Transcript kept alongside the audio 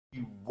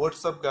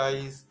What's up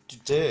guys?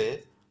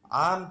 Today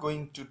I'm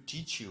going to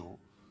teach you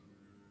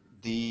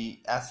the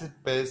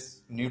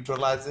acid-base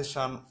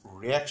neutralization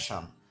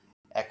reaction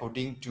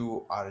according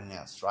to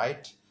Arrhenius,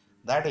 right?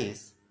 That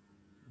is,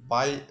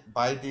 by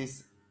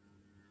this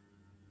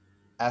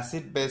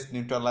acid-base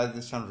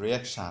neutralization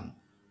reaction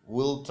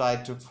will try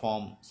to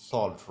form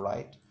salt,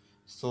 right?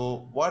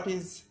 So what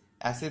is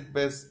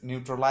acid-base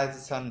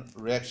neutralization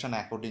reaction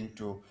according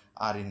to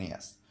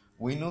Arrhenius?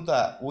 We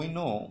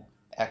know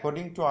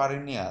according to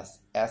Arrhenius,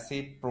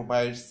 acid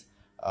provides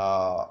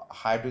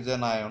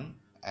hydrogen ion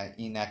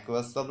in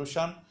aqueous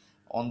solution.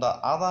 On the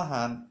other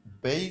hand,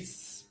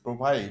 base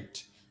provide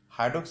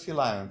hydroxyl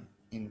ion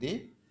in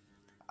the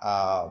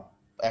uh,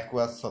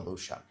 aqueous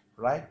solution,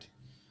 right?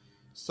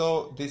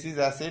 So this is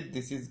acid,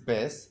 this is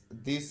base.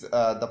 This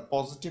the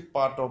positive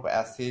part of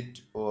acid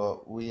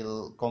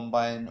will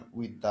combine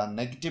with the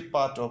negative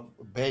part of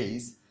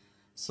base.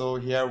 So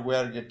here we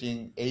are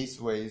getting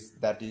H-ways,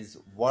 that is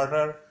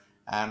water,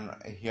 and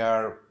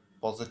here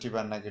positive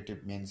and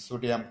negative means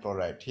sodium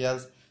chloride.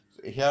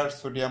 Here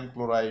sodium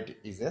chloride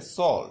is a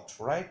salt,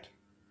 right?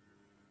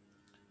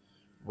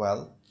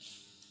 Well,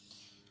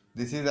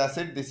 this is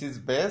acid, this is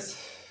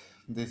base,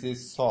 this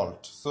is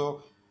salt.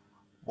 So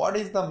what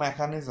is the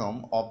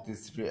mechanism of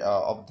this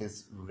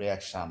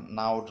reaction?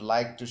 Now I would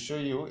like to show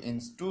you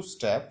in two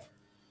steps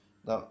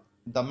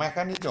the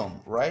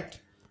mechanism, right?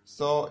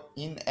 So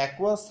in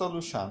aqueous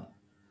solution,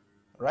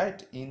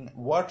 right, in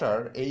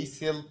water,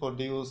 HCl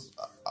produce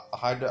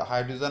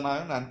hydrogen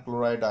ion and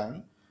chloride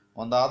ion.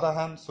 On the other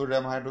hand,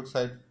 sodium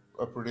hydroxide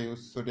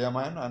produce sodium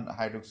ion and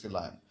hydroxyl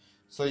ion.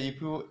 So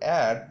if you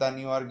add, then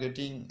you are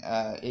getting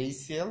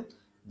HCl,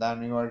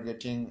 then you are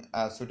getting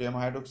sodium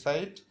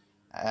hydroxide,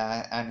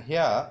 and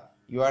here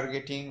you are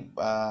getting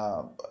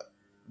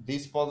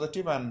this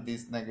positive and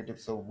this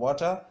negative. So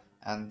water,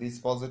 and this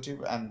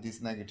positive and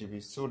this negative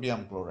is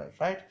sodium chloride,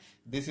 right?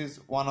 This is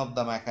one of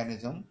the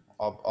mechanism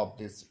of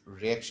this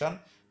reaction.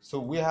 So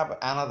we have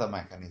another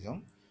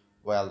mechanism.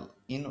 Well,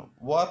 in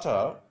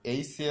water,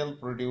 HCl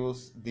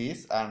produce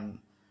this, and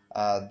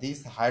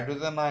this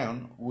hydrogen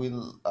ion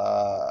will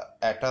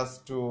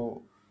attach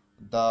to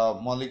the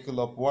molecule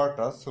of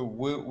water, so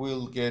we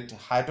will get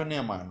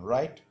hydronium ion,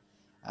 right?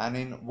 And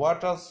in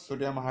water,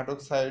 sodium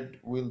hydroxide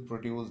will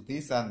produce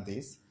this and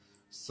this.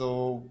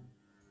 So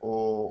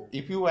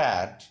if you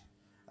add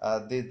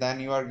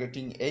then you are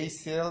getting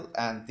HCl,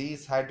 and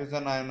this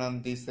hydrogen ion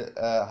and this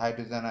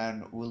hydrogen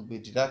ion will be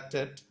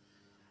deducted,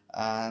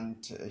 and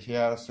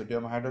here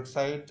sodium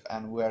hydroxide,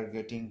 and we are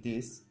getting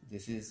this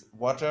is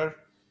water,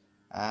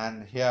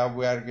 and here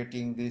we are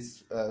getting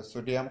this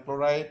sodium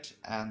chloride,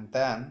 and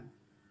then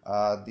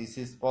this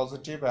is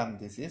positive and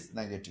this is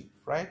negative,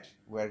 right?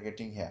 We are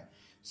getting here.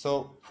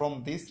 So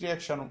from this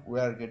reaction we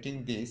are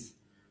getting this.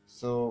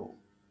 So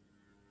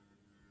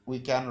we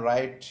can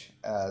write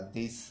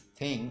this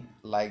thing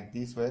like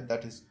this way,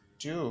 that is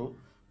 2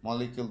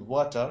 molecule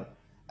water,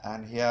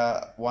 and here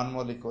 1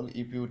 molecule.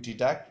 If you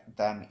deduct,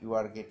 then you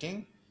are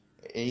getting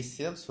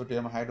HCl,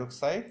 sodium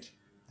hydroxide,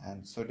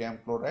 and sodium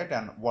chloride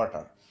and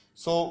water.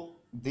 So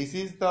this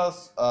is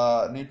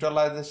the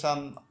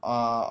neutralization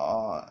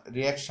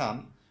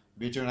reaction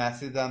between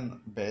acid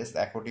and base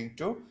according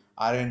to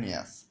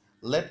Arrhenius.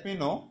 Let me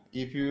know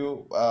if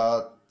you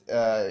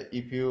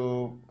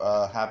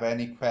have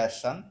any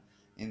question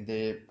in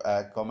the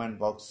comment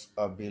box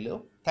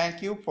below.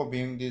 Thank you for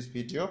viewing this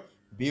video.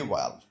 Be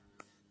well.